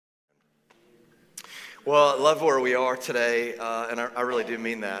Well, I love where we are today, and I really do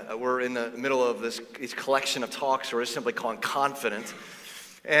mean that. We're in the middle of this collection of talks we're simply calling Confident.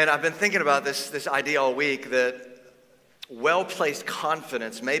 And I've been thinking about this idea all week that well-placed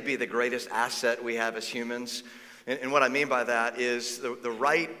confidence may be the greatest asset we have as humans. And what I mean by that is the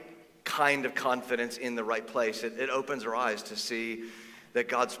right kind of confidence in the right place. It opens our eyes to see that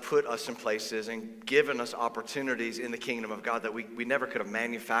God's put us in places and given us opportunities in the kingdom of God that we never could have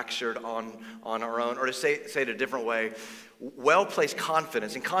manufactured on our own. Or to say it a different way, well-placed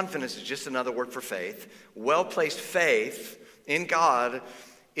confidence, and confidence is just another word for faith. Well-placed faith in God,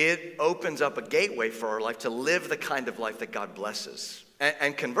 it opens up a gateway for our life to live the kind of life that God blesses.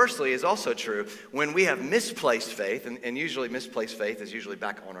 And conversely is also true when we have misplaced faith, and usually misplaced faith is usually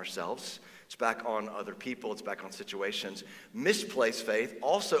back on ourselves. It's back on other people. It's back on situations. Misplaced faith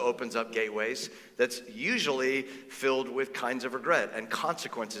also opens up gateways that's usually filled with kinds of regret and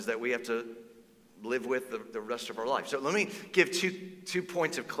consequences that we have to live with the rest of our life. So let me give two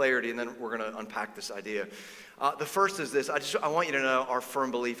points of clarity, and then we're going to unpack this idea. The first is this. I want you to know our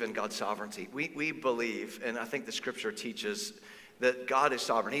firm belief in God's sovereignty. We believe, and I think the scripture teaches, that God is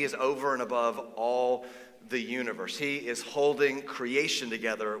sovereign. He is over and above all the universe. He is holding creation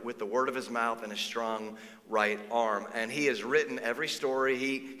together with the word of his mouth and his strong right arm. And he has written every story.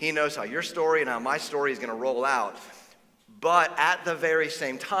 He knows how your story and how my story is going to roll out. But at the very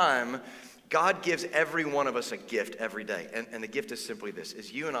same time, God gives every one of us a gift every day. And the gift is simply this,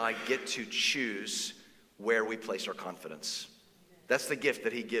 is you and I get to choose where we place our confidence. That's the gift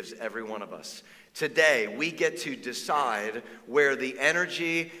that he gives every one of us. Today, we get to decide where the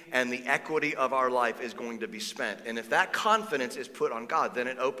energy and the equity of our life is going to be spent. And if that confidence is put on God, then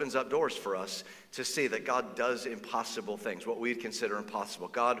it opens up doors for us to see that God does impossible things, what we'd consider impossible.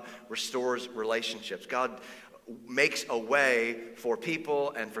 God restores relationships. God makes a way for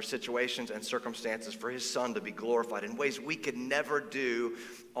people and for situations and circumstances for his son to be glorified in ways we could never do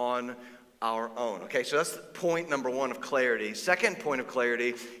on our own. Okay, so that's point number one of clarity. Second point of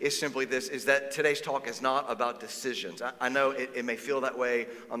clarity is simply this, is that today's talk is not about decisions. I know it may feel that way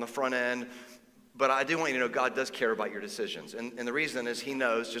on the front end, but I do want you to know God does care about your decisions. And the reason is he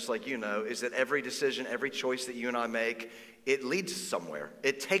knows, just like you know, is that every decision, every choice that you and I make, it leads somewhere.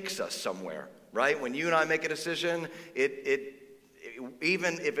 It takes us somewhere, right? When you and I make a decision,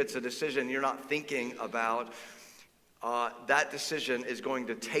 even if it's a decision you're not thinking about, that decision is going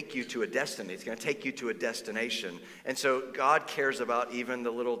to take you to a destiny. It's going to take you to a destination. And so God cares about even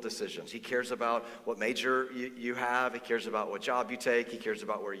the little decisions. He cares about what major you have. He cares about what job you take. He cares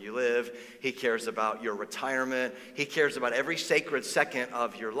about where you live. He cares about your retirement. He cares about every sacred second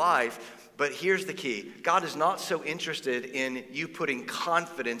of your life. But here's the key. God is not so interested in you putting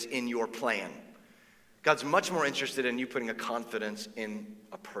confidence in your plan. God's much more interested in you putting a confidence in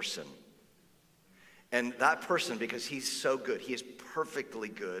a person. And that person, because he's so good, he is perfectly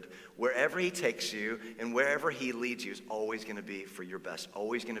good, wherever he takes you and wherever he leads you is always going to be for your best,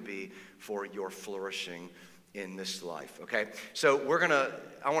 always going to be for your flourishing in this life, okay? So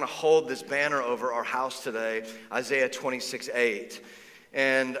I want to hold this banner over our house today, Isaiah 26:8.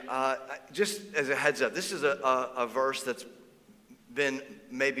 And just as a heads up, this is a verse that's been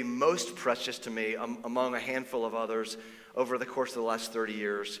maybe most precious to me among a handful of others over the course of the last 30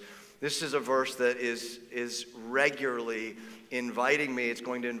 years. This is a verse that is regularly inviting me. It's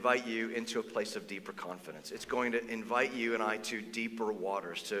going to invite you into a place of deeper confidence. It's going to invite you and I to deeper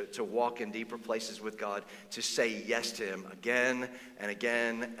waters, to walk in deeper places with God, to say yes to him again and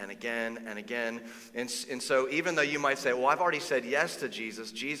again and again and again. And so even though you might say, well, I've already said yes to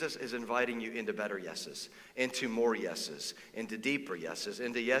Jesus, Jesus is inviting you into better yeses, into more yeses, into deeper yeses,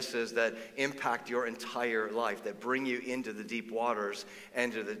 into yeses that impact your entire life, that bring you into the deep waters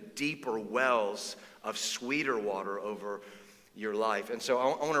and to the deeper wells of sweeter water over your life. And so I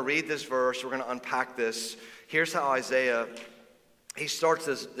want to read this verse. We're going to unpack this. Here's how Isaiah, he starts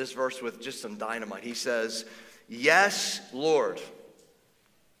this verse with just some dynamite. He says, "Yes, Lord!"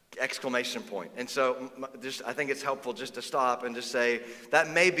 Exclamation point. And so I think it's helpful just to stop and just say, that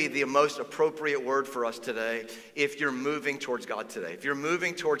may be the most appropriate word for us today if you're moving towards God today. If you're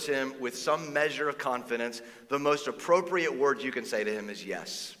moving towards him with some measure of confidence, the most appropriate word you can say to him is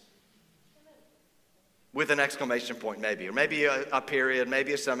yes. With an exclamation point maybe, or maybe a period,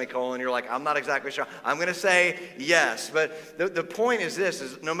 maybe a semicolon. You're like, I'm not exactly sure. I'm going to say yes. But the point is this,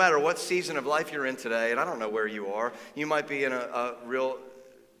 is no matter what season of life you're in today, and I don't know where you are, you might be in a real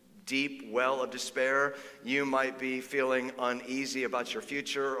deep well of despair. You might be feeling uneasy about your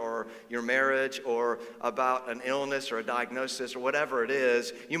future or your marriage or about an illness or a diagnosis or whatever it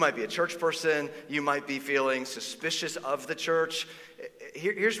is. You might be a church person. You might be feeling suspicious of the church.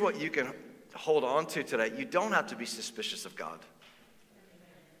 Here's what you can hold on to today, you don't have to be suspicious of God.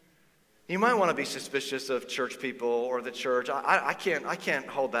 You might want to be suspicious of church people or the church. I can't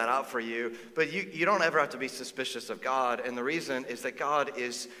hold that out for you, but you don't ever have to be suspicious of God. And the reason is that God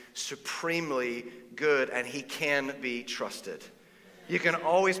is supremely good and he can be trusted. You can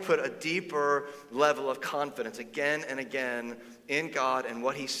always put a deeper level of confidence again and again in God and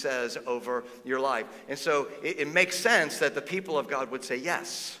what he says over your life. And so it makes sense that the people of God would say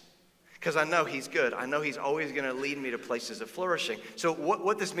yes. Because I know he's good. I know he's always going to lead me to places of flourishing. So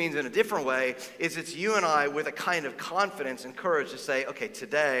what this means in a different way is it's you and I with a kind of confidence and courage to say, okay,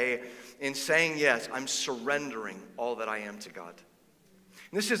 today, in saying yes, I'm surrendering all that I am to God.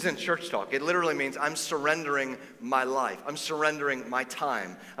 And this isn't church talk. It literally means I'm surrendering my life. I'm surrendering my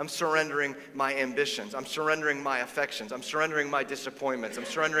time. I'm surrendering my ambitions. I'm surrendering my affections. I'm surrendering my disappointments. I'm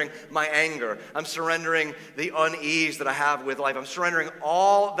surrendering my anger. I'm surrendering the unease that I have with life. I'm surrendering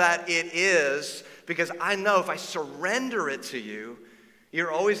all that it is because I know if I surrender it to you,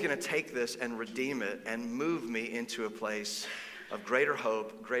 you're always going to take this and redeem it and move me into a place of greater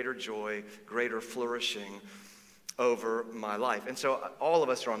hope, greater joy, greater flourishing over my life. And so all of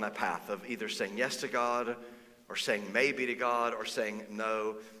us are on that path of either saying yes to God or saying maybe to God or saying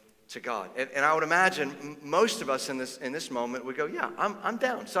no to God. And I would imagine most of us in this moment would go, yeah, I'm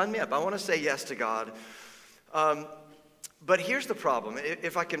down. Sign me up. I want to say yes to God. But here's the problem.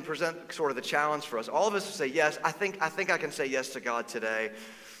 If I can present sort of the challenge for us, all of us will say yes. I think I can say yes to God today.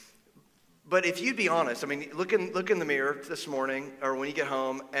 But if you'd be honest, I mean, look in the mirror this morning or when you get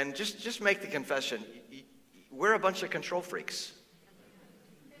home and just make the confession. We're a bunch of control freaks.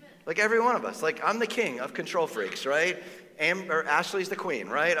 Like every one of us. Like I'm the king of control freaks, right? Ashley's the queen,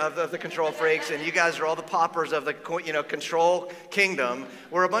 right? Of the control freaks, and you guys are all the paupers of the control kingdom.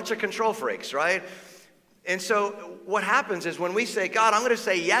 We're a bunch of control freaks, right? And so what happens is when we say, God, I'm going to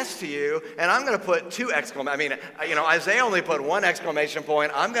say yes to you, and I'm going to put two exclamation. Isaiah only put one exclamation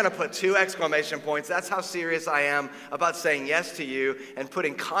point. I'm going to put two exclamation points. That's how serious I am about saying yes to you and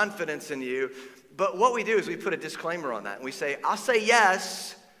putting confidence in you. But what we do is we put a disclaimer on that. And we say, I'll say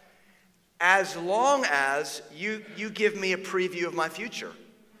yes as long as you give me a preview of my future.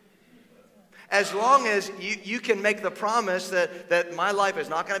 As long as you can make the promise that my life is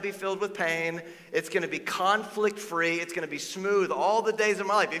not going to be filled with pain. It's going to be conflict-free. It's going to be smooth all the days of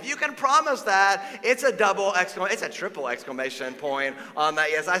my life. If you can promise that, it's a triple exclamation point on that.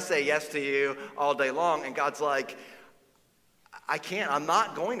 Yes, I say yes to you all day long. And God's like, I'm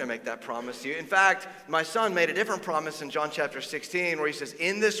not going to make that promise to you. In fact, my son made a different promise in John chapter 16 where he says,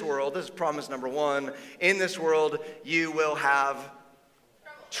 in this world, this is promise number 1, in this world you will have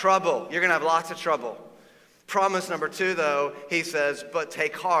trouble. You're going to have lots of trouble. Promise number 2, though, he says, but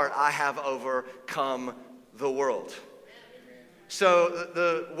take heart, I have overcome the world.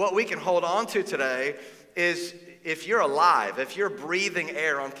 So what we can hold on to today is if you're alive, if you're breathing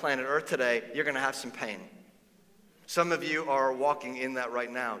air on planet Earth today, you're going to have some pain. Some of you are walking in that right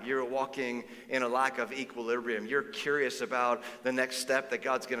now. You're walking in a lack of equilibrium. You're curious about the next step that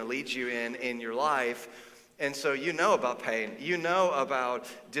God's going to lead you in your life. And so you know about pain. You know about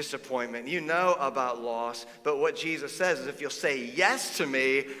disappointment. You know about loss. But what Jesus says is if you'll say yes to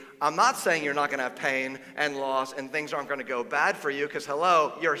me, I'm not saying you're not going to have pain and loss and things aren't going to go bad for you because,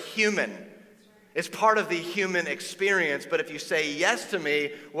 hello, you're human. It's part of the human experience. But if you say yes to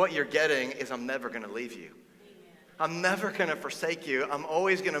me, what you're getting is I'm never going to leave you. I'm never going to forsake you. I'm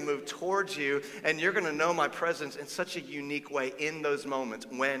always going to move towards you, and you're going to know my presence in such a unique way in those moments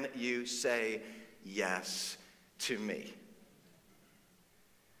when you say yes to me.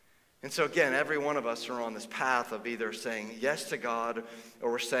 And so again, every one of us are on this path of either saying yes to God or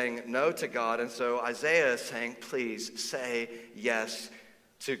we're saying no to God. And so Isaiah is saying, please say yes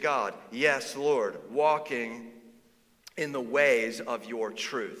to God. Yes, Lord, walking in the ways of your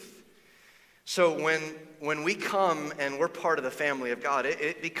truth. So when we come and we're part of the family of God,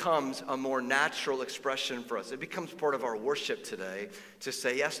 it becomes a more natural expression for us. It becomes part of our worship today to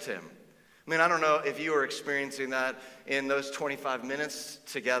say yes to him. I mean, I don't know if you are experiencing that in those 25 minutes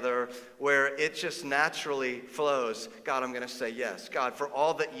together where it just naturally flows. God, I'm going to say yes. God, for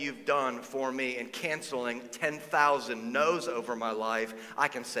all that you've done for me in canceling 10,000 no's over my life, I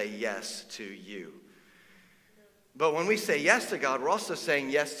can say yes to you. But when we say yes to God, we're also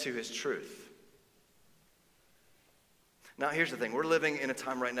saying yes to his truth. Now, here's the thing. We're living in a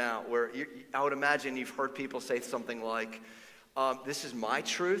time right now where I would imagine you've heard people say something like, this is my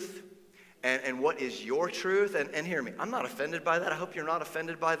truth, and what is your truth? And hear me, I'm not offended by that. I hope you're not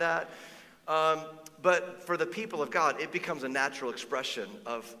offended by that. But for the people of God, it becomes a natural expression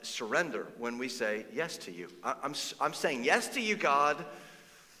of surrender when we say yes to you. I'm saying yes to you, God,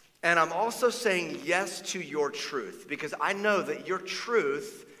 And I'm also saying yes to your truth because I know that your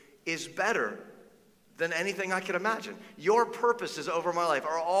truth is better than anything I could imagine. Your purposes over my life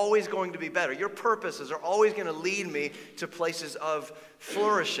are always going to be better. Your purposes are always going to lead me to places of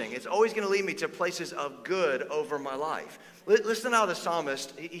flourishing. It's always going to lead me to places of good over my life. Listen to how the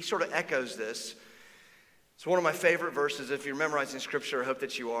psalmist, he sort of echoes this. It's one of my favorite verses. If you're memorizing scripture, I hope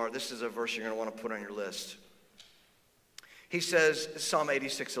that you are. This is a verse you're going to want to put on your list. He says, Psalm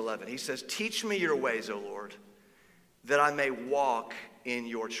 86:11, he says, "Teach me your ways, O Lord, that I may walk in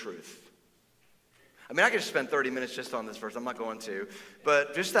your truth." I mean, I could just spend 30 minutes just on this verse. I'm not going to.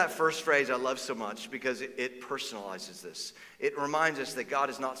 But just that first phrase I love so much because it personalizes this. It reminds us that God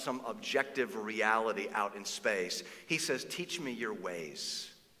is not some objective reality out in space. He says, teach me your ways.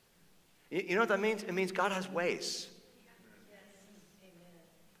 You know what that means? It means God has ways.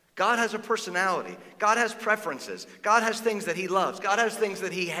 God has a personality. God has preferences. God has things that he loves. God has things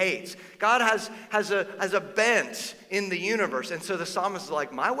that he hates. God has a bent in the universe. And so the psalmist is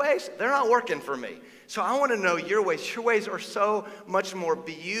like, my ways, they're not working for me. So I want to know your ways. Your ways are so much more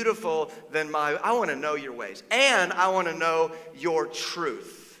beautiful than mine. I want to know your ways. And I want to know your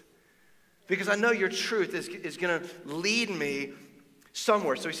truth. Because I know your truth is going to lead me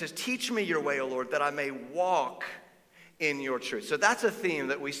somewhere. So he says, teach me your way, O Lord, that I may walk in your truth. So that's a theme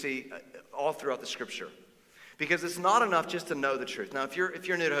that we see all throughout the scripture. Because it's not enough just to know the truth. Now, if you're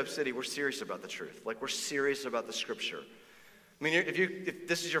new to Hope City, we're serious about the truth. Like, we're serious about the scripture. I mean, if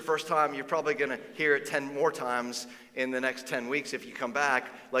this is your first time, you're probably going to hear it 10 more times in the next 10 weeks if you come back.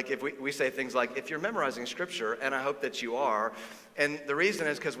 Like, if we say things like, if you're memorizing scripture, and I hope that you are, and the reason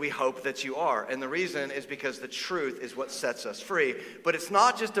is because we hope that you are. And the reason is because the truth is what sets us free. But it's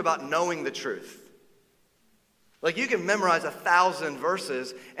not just about knowing the truth. Like, you can memorize 1,000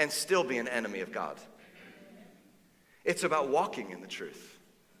 verses and still be an enemy of God. It's about walking in the truth.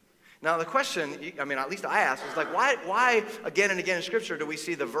 Now, the question, I mean, at least I asked, is like, why again and again in Scripture do we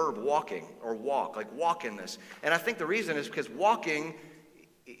see the verb walking or walk, like walk in this? And I think the reason is because walking,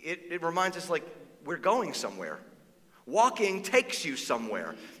 it reminds us like we're going somewhere. Walking takes you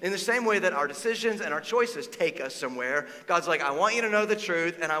somewhere. In the same way that our decisions and our choices take us somewhere, God's like, I want you to know the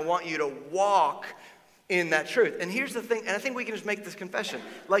truth, and I want you to walk in that truth. And here's the thing, and I think we can just make this confession.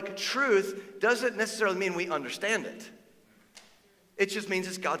 Like, truth doesn't necessarily mean we understand it. It just means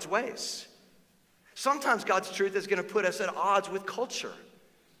it's God's ways. Sometimes God's truth is going to put us at odds with culture.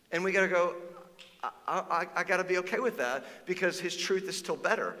 And we got to go, I got to be okay with that because his truth is still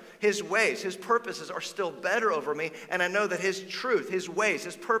better. His ways, his purposes are still better over me. And I know that his truth, his ways,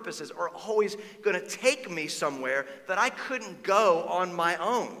 his purposes are always going to take me somewhere that I couldn't go on my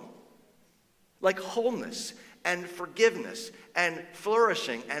own. Like wholeness and forgiveness and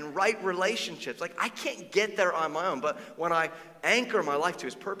flourishing and right relationships. Like, I can't get there on my own, but when I anchor my life to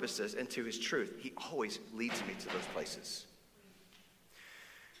his purposes and to his truth, he always leads me to those places.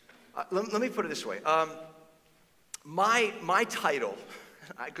 Let me put it this way. My title,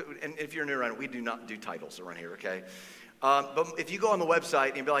 and if you're new around, we do not do titles around here, okay? But if you go on the website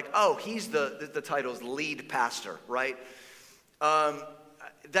and you'd be like, oh, he's the title's lead pastor, right?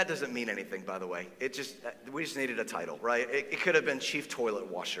 That doesn't mean anything, by the way. We just needed a title, right? It could have been chief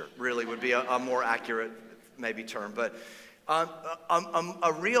toilet washer, really would be a more accurate maybe term. But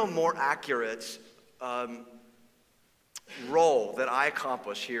a real more accurate role that I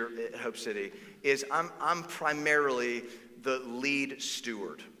accomplish here at Hope City is I'm primarily the lead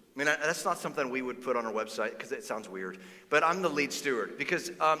steward. I mean, that's not something we would put on our website because it sounds weird. But I'm the lead steward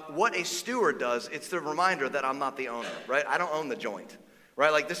because what a steward does, it's the reminder that I'm not the owner, right? I don't own the joint.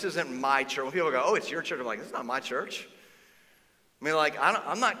 Right? Like, this isn't my church. When people go, oh, it's your church, I'm like, this is not my church. I mean, like,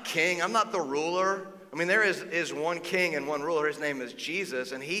 I'm not king. I'm not the ruler. I mean, there is one king and one ruler. His name is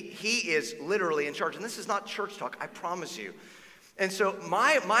Jesus, and he is literally in charge. And this is not church talk, I promise you. And so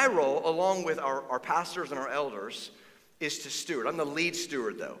my role, along with our pastors and our elders, is to steward. I'm the lead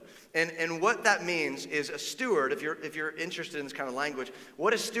steward, though. And what that means is a steward, if you're interested in this kind of language,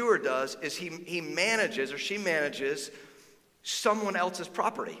 what a steward does is he manages or she manages someone else's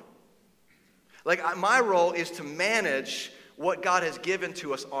property. Like, my role is to manage what God has given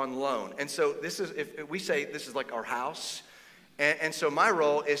to us on loan. And so this is, if we say this is like our house, and so my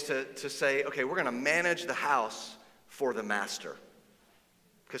role is to say, okay, we're going to manage the house for the master.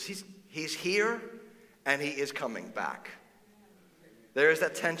 Because he's here and he is coming back. There is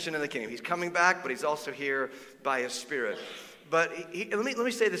that tension in the kingdom. He's coming back, but he's also here by his Spirit. But let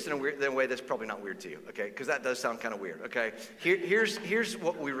me say this in a way that's probably not weird to you, okay? Because that does sound kind of weird, okay? Here's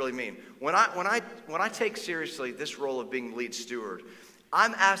what we really mean. When I take seriously this role of being lead steward,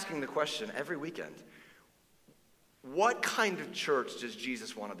 I'm asking the question every weekend: what kind of church does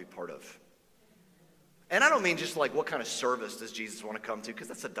Jesus want to be part of? And I don't mean just like what kind of service does Jesus want to come to, because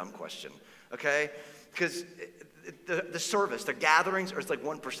that's a dumb question, okay? Because the service, the gatherings, are like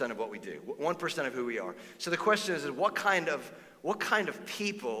 1% of what we do, 1% of who we are. So the question is what kind of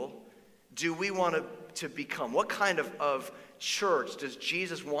people do we want to become? What kind of church does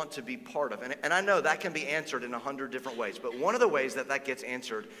Jesus want to be part of? And I know that can be answered in 100 different ways, but one of the ways that gets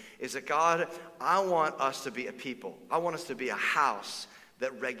answered is that, God, I want us to be a people. I want us to be a house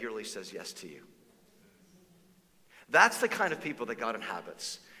that regularly says yes to you. That's the kind of people that God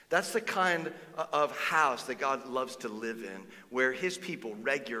inhabits. That's the kind of house that God loves to live in, where his people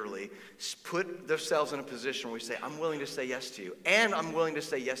regularly put themselves in a position where we say, I'm willing to say yes to you, and I'm willing to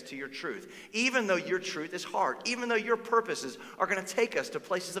say yes to your truth, even though your truth is hard, even though your purposes are going to take us to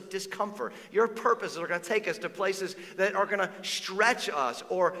places of discomfort. Your purposes are going to take us to places that are going to stretch us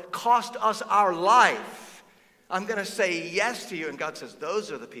or cost us our life. I'm going to say yes to you, and God says,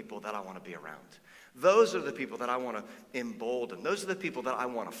 those are the people that I want to be around. Those are the people that I want to embolden. Those are the people that I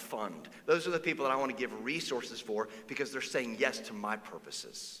want to fund. Those are the people that I want to give resources for because they're saying yes to my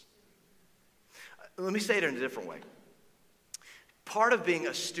purposes. Let me say it in a different way. Part of being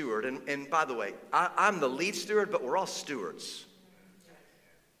a steward, and by the way, I'm the lead steward, but we're all stewards.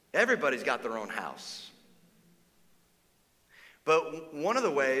 Everybody's got their own house. But one of the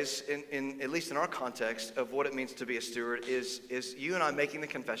ways, at least in our context, of what it means to be a steward is you and I making the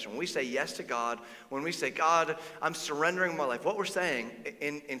confession. When we say yes to God, when we say, God, I'm surrendering my life, what we're saying,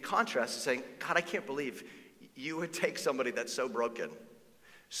 in contrast, is saying, God, I can't believe you would take somebody that's so broken,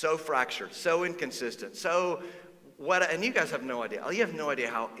 so fractured, so inconsistent, so what, and you guys have no idea. You have no idea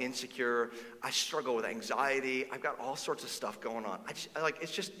how insecure. I struggle with anxiety. I've got all sorts of stuff going on.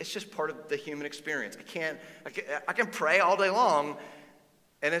 It's just part of the human experience. I can pray all day long,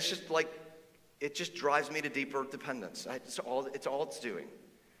 and it's just like, it just drives me to deeper dependence. It's all it's doing.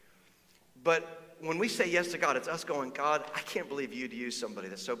 But when we say yes to God, it's us going, God, I can't believe you'd use somebody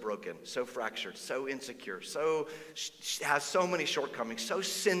that's so broken, so fractured, so insecure, has so many shortcomings, so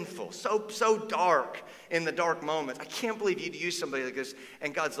sinful, so dark in the dark moments. I can't believe you'd use somebody like this.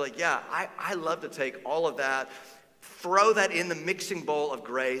 And God's like, yeah, I love to take all of that, throw that in the mixing bowl of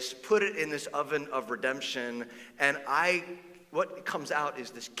grace, put it in this oven of redemption, and what comes out is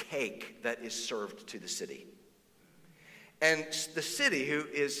this cake that is served to the city. And the city, who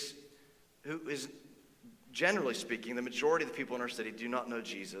is generally speaking, the majority of the people in our city do not know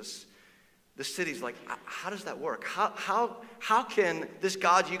Jesus. The city's like, how does that work? How can this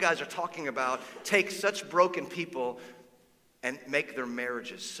God you guys are talking about take such broken people and make their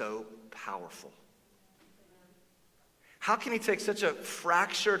marriages so powerful? How can he take such a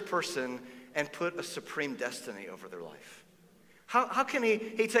fractured person and put a supreme destiny over their life? How can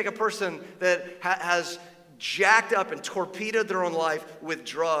he take a person that has jacked up and torpedoed their own life with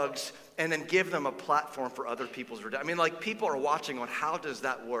drugs and then give them a platform for other people's redemption? I mean, like, people are watching on how does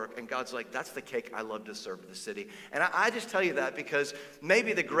that work? And God's like, that's the cake I love to serve the city. And I just tell you that because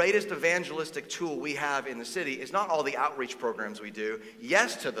maybe the greatest evangelistic tool we have in the city is not all the outreach programs we do.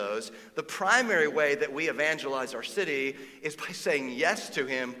 Yes to those. The primary way that we evangelize our city is by saying yes to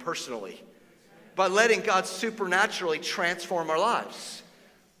him personally, by letting God supernaturally transform our lives,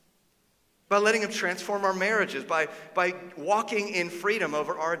 by letting him transform our marriages, by walking in freedom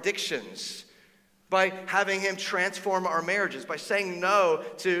over our addictions, by having him transform our marriages, by saying no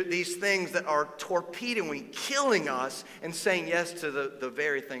to these things that are torpedoing, killing us, and saying yes to the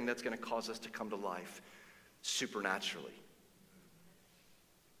very thing that's going to cause us to come to life supernaturally.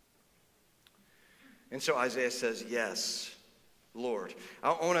 And so Isaiah says, yes, Lord.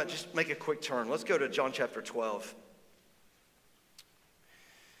 I want to just make a quick turn. Let's go to John chapter 12.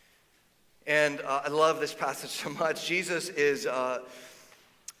 And I love this passage so much. Jesus is,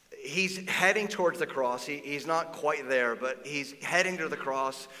 he's heading towards the cross. He's not quite there, but he's heading to the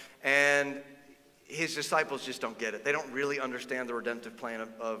cross, and his disciples just don't get it. They don't really understand the redemptive plan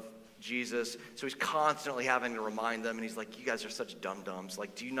of Jesus. So he's constantly having to remind them, and he's like, you guys are such dum-dums.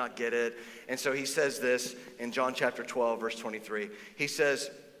 Like, do you not get it? And so he says this in John chapter 12, verse 23. He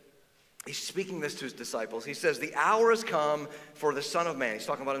says, he's speaking this to his disciples. He says, the hour has come for the Son of Man. He's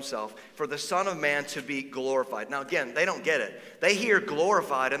talking about himself. For the Son of Man to be glorified. Now, again, they don't get it. They hear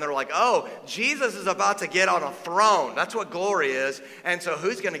glorified, and they're like, oh, Jesus is about to get on a throne. That's what glory is. And so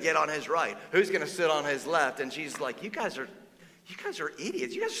who's going to get on his right? Who's going to sit on his left? And Jesus is like, you guys are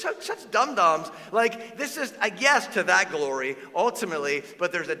idiots. You guys are such dum-dums. Like, this is a yes to that glory, ultimately,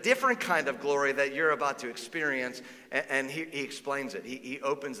 but there's a different kind of glory that you're about to experience, and he explains it. He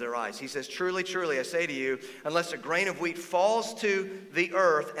opens their eyes. He says, truly, truly, I say to you, unless a grain of wheat falls to the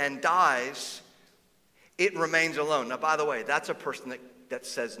earth and dies, it remains alone. Now, by the way, that's a person that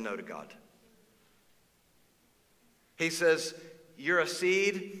says no to God. He says, you're a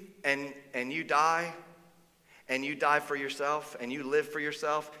seed and you die for yourself and you live for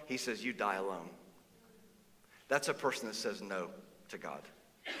yourself. He says, you die alone. That's a person that says no to God.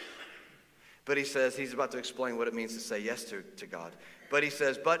 But he says, he's about to explain what it means to say yes to God. But he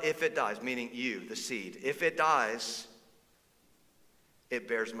says, but if it dies, meaning you, the seed, if it dies, it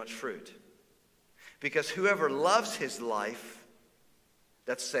bears much fruit. Because whoever loves his life,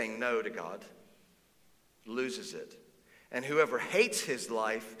 that's saying no to God, loses it. And whoever hates his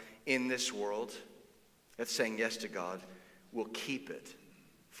life in this world, that's saying yes to God, will keep it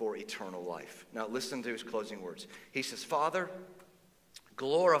for eternal life. Now listen to his closing words. He says, Father,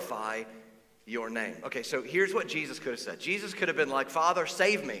 glorify your name. Okay, so here's what Jesus could have said. Jesus could have been like, Father,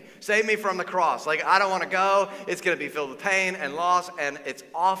 save me. Save me from the cross. Like, I don't want to go. It's going to be filled with pain and loss, and it's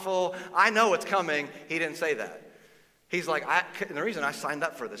awful. I know what's coming. He didn't say that. He's like, and the reason I signed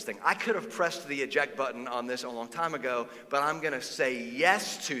up for this thing, I could have pressed the eject button on this a long time ago, but I'm going to say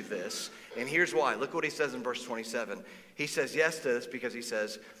yes to this, and here's why. Look what he says in verse 27. He says yes to this because he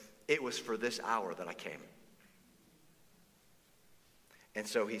says, it was for this hour that I came. And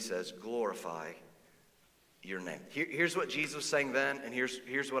so he says, glorify your name. Here's what Jesus was saying then, and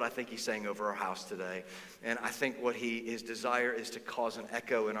here's what I think he's saying over our house today. And I think what his desire is to cause an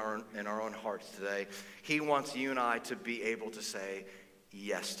echo in our own hearts today. He wants you and I to be able to say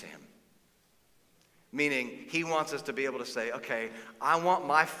yes to him. Meaning, he wants us to be able to say, okay, I want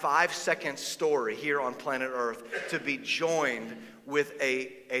my 5-second story here on planet Earth to be joined with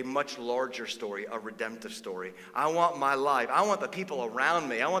a much larger story, a redemptive story. I want my life. I want the people around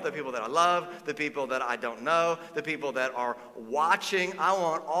me. I want the people that I love, the people that I don't know, the people that are watching. I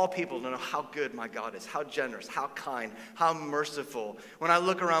want all people to know how good my God is, how generous, how kind, how merciful. When I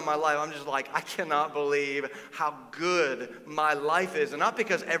look around my life, I'm just like, I cannot believe how good my life is. And not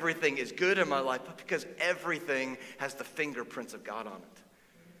because everything is good in my life, but because everything has the fingerprints of God on it.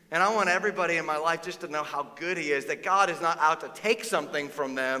 And I want everybody in my life just to know how good he is, that God is not out to take something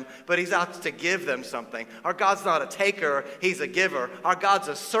from them, but he's out to give them something. Our God's not a taker, he's a giver. Our God's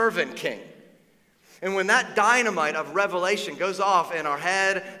a servant king. And when that dynamite of revelation goes off in our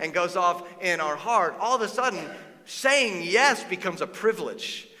head and goes off in our heart, all of a sudden, saying yes becomes a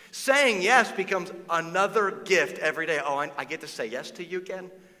privilege. Saying yes becomes another gift every day. Oh, I get to say yes to you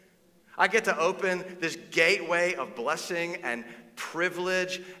again? I get to open this gateway of blessing and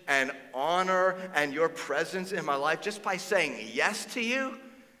privilege and honor and your presence in my life just by saying yes to you.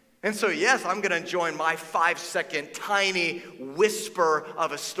 And so, yes, I'm going to join my 5-second tiny whisper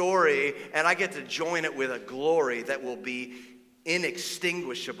of a story, and I get to join it with a glory that will be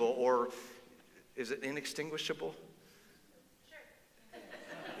inextinguishable. Or is it inextinguishable? Sure.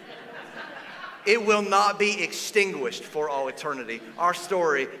 It will not be extinguished for all eternity. Our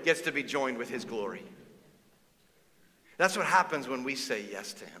story gets to be joined with his glory. That's what happens when we say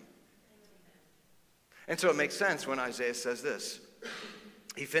yes to him. And so it makes sense when Isaiah says this.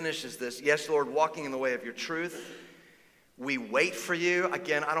 He finishes this, yes, Lord, walking in the way of your truth. We wait for you.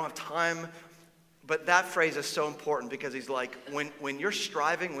 Again, I don't have time, but that phrase is so important because he's like, when you're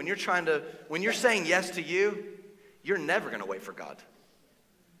striving, when you're saying yes to you, you're never going to wait for God.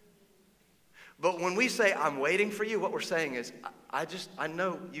 But when we say, I'm waiting for you, what we're saying is, I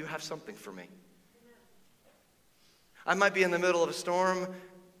know you have something for me. I might be in the middle of a storm,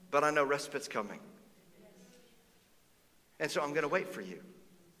 but I know respite's coming. And so I'm going to wait for you.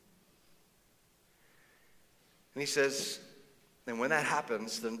 And he says, and when that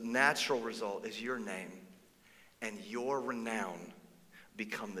happens, the natural result is your name and your renown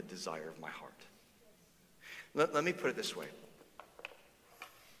become the desire of my heart. Let me put it this way.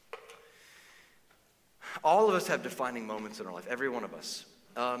 All of us have defining moments in our life, every one of us.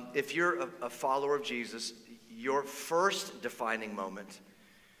 If you're a follower of Jesus, your first defining moment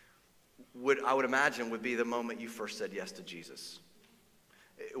I would imagine would be the moment you first said yes to Jesus.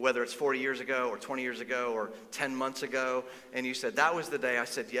 Whether it's 40 years ago or 20 years ago or 10 months ago, and you said, that was the day I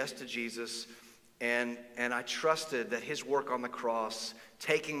said yes to Jesus, and I trusted that his work on the cross,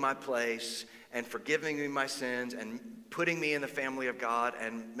 taking my place and forgiving me my sins and putting me in the family of God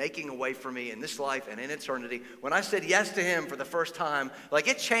and making a way for me in this life and in eternity. When I said yes to him for the first time, like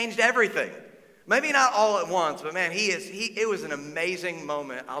it changed everything. Maybe not all at once, but man, it was an amazing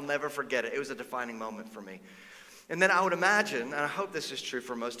moment. I'll never forget it. It was a defining moment for me. And then I would imagine, and I hope this is true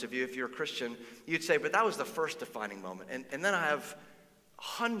for most of you, if you're a Christian, you'd say, but that was the first defining moment. And then I have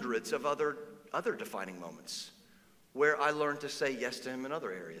hundreds of other defining moments where I learned to say yes to him in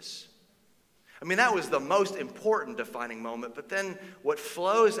other areas. I mean, that was the most important defining moment, but then what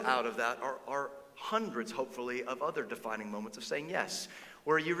flows out of that are hundreds, hopefully, of other defining moments of saying yes,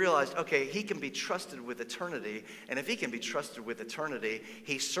 where you realized, okay, he can be trusted with eternity, and if he can be trusted with eternity,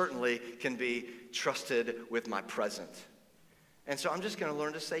 he certainly can be trusted with my present. And so I'm just going to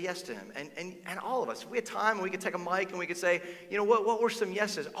learn to say yes to him. And all of us, if we had time, and we could take a mic and we could say, you know, what were some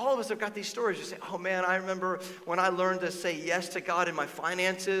yeses? All of us have got these stories. You say, oh man, I remember when I learned to say yes to God in my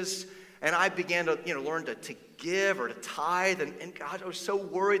finances, and I began to, learn to give or to tithe, and God, I was so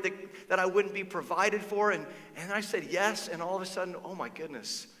worried that I wouldn't be provided for, and I said yes, and all of a sudden, oh my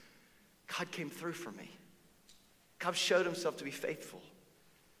goodness, God came through for me. God showed himself to be faithful.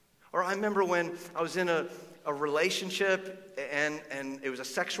 Or I remember when I was in a relationship, and it was a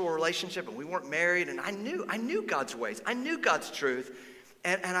sexual relationship, and we weren't married, and I knew God's ways. I knew God's truth,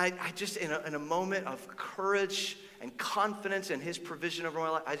 and I just, in a moment of courage and confidence in his provision over my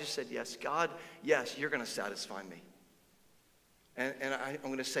life, I just said, yes, God, yes, you're going to satisfy me. And I'm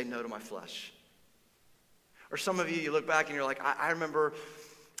going to say no to my flesh. Or some of you look back and you're like, I remember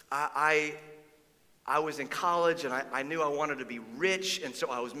I was in college, and I knew I wanted to be rich, and so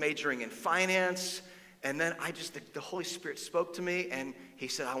I was majoring in finance. And then the Holy Spirit spoke to me, and he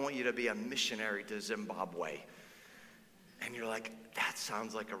said, I want you to be a missionary to Zimbabwe. And you're like, that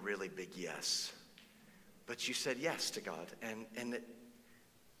sounds like a really big yes. But you said yes to God, and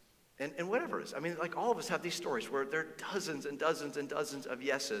whatever it is. I mean, like, all of us have these stories where there are dozens and dozens and dozens of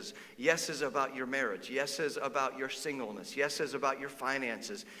yeses. Yeses about your marriage. Yeses about your singleness. Yeses about your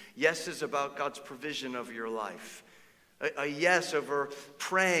finances. Yeses about God's provision of your life. A yes over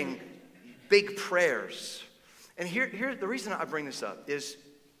praying big prayers. And here, the reason I bring this up is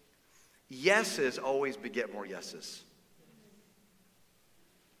yeses always beget more yeses.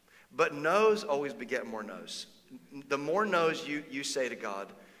 But no's always beget more no's. The more no's you say to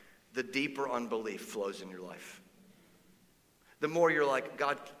God, the deeper unbelief flows in your life. The more you're like,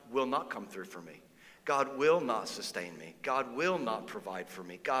 God will not come through for me. God will not sustain me. God will not provide for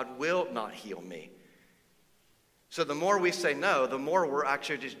me. God will not heal me. So the more we say no, the more we're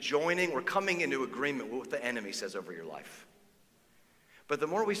actually just we're coming into agreement with what the enemy says over your life. But the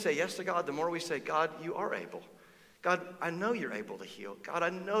more we say yes to God, the more we say, God, you are able. God, I know you're able to heal. God,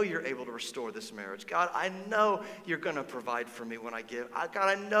 I know you're able to restore this marriage. God, I know you're going to provide for me when I give. God,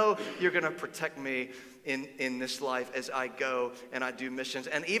 I know you're going to protect me in this life as I go and I do missions.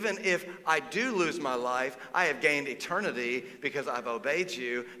 And even if I do lose my life, I have gained eternity because I've obeyed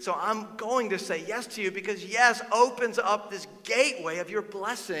you. So I'm going to say yes to you because yes opens up this gateway of your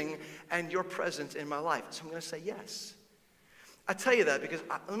blessing and your presence in my life. So I'm going to say yes. I tell you that because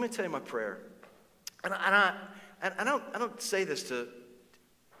let me tell you my prayer. And I don't say this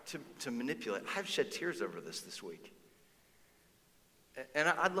to manipulate. I've shed tears over this week. And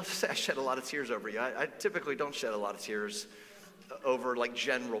I'd love to say I shed a lot of tears over you. I typically don't shed a lot of tears over like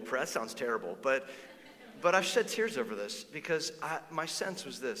general prayer. That sounds terrible. But I've shed tears over this because my sense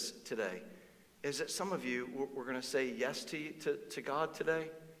was this today, is that some of you were going to say yes to God today.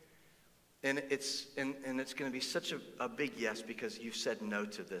 And it's going to be such a big yes because you've said no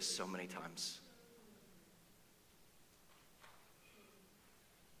to this so many times.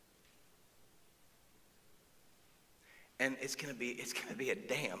 And it's going to be a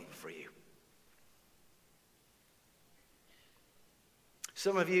dam for you.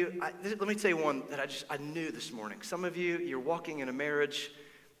 Some of you, let me tell you one that I knew this morning. Some of you, you're walking in a marriage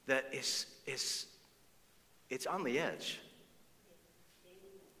that it's on the edge.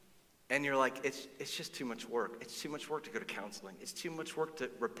 And you're like, it's just too much work. It's too much work to go to counseling. It's too much work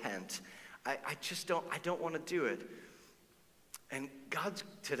to repent. I don't want to do it. And God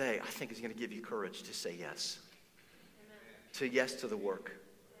today, I think, is going to give you courage to say yes. To yes to the work.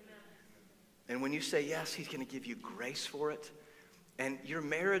 Amen. And when you say yes, he's going to give you grace for it. And your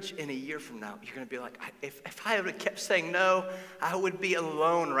marriage in a year from now, you're going to be like, if I had kept saying no, I would be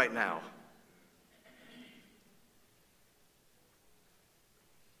alone right now.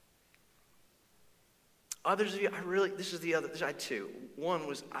 Others of you, I had two. One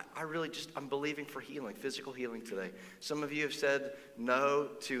was, I'm believing for healing, physical healing today. Some of you have said no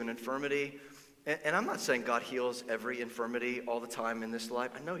to an infirmity. And I'm not saying God heals every infirmity all the time in this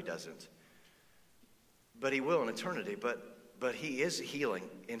life. I know he doesn't. But he will in eternity. But he is healing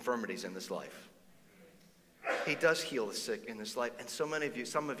infirmities in this life. He does heal the sick in this life. And so many of you,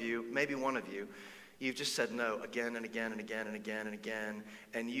 some of you, maybe one of you, you've just said no again and again and again and again and again.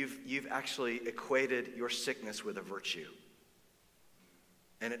 And you've actually equated your sickness with a virtue.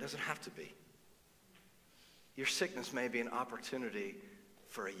 And it doesn't have to be. Your sickness may be an opportunity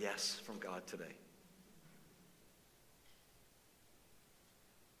for a yes from God today.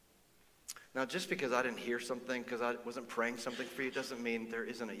 Now, just because I didn't hear something, because I wasn't praying something for you, doesn't mean there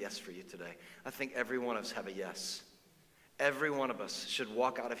isn't a yes for you today. I think every one of us have a yes. Every one of us should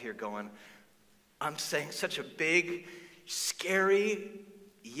walk out of here going, I'm saying such a big, scary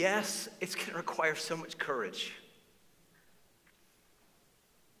yes. It's going to require so much courage.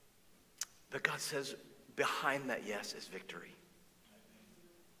 But God says behind that yes is victory.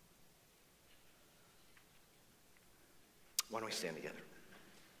 Why don't we stand together?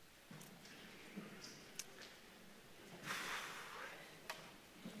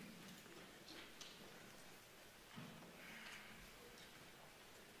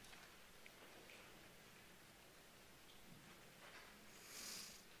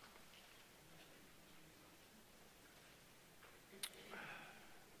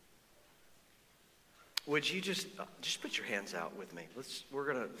 Would you just put your hands out with me? It's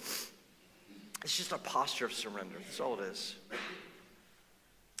just a posture of surrender. That's all it is.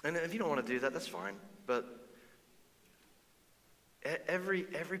 And if you don't want to do that, that's fine. But every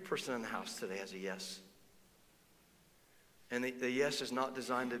person in the house today has a yes. And the yes is not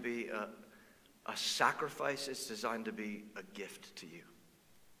designed to be a sacrifice. It's designed to be a gift to you.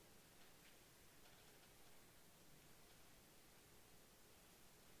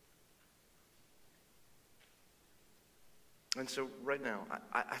 And so right now,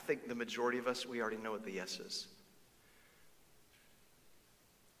 I think the majority of us, we already know what the yes is.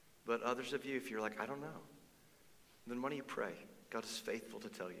 But others of you, if you're like, I don't know, then why don't you pray? God is faithful to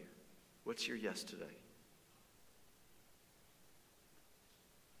tell you. What's your yes today?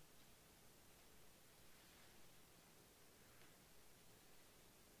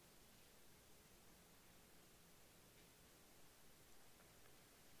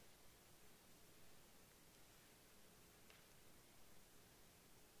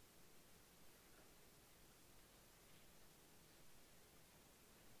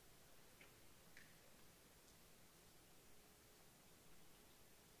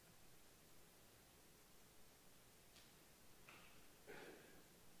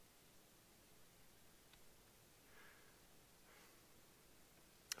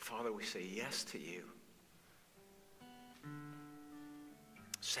 Father, we say yes to you.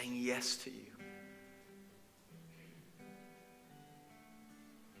 Saying yes to you.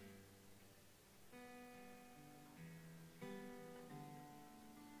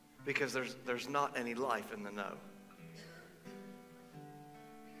 Because there's not any life in the no.